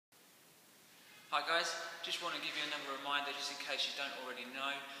Hi guys, just want to give you another reminder just in case you don't already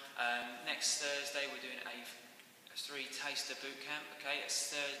know. Next Thursday we're doing a three taster bootcamp. Okay,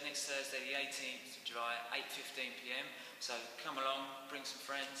 it's next Thursday the 18th of July at 8:15 p.m. So come along, bring some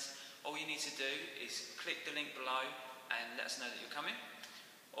friends. All you need to do is click the link below and let us know that you're coming.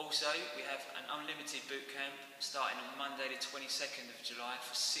 Also, we have an unlimited bootcamp starting on Monday the 22nd of July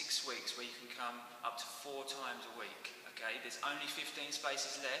for 6 weeks where you can come up to 4 times a week. Okay, there's only 15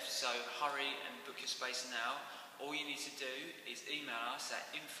 spaces left, so hurry and book your space now. All you need to do is email us at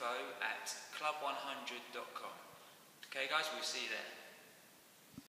info@club100.com. Okay guys, we'll see you there.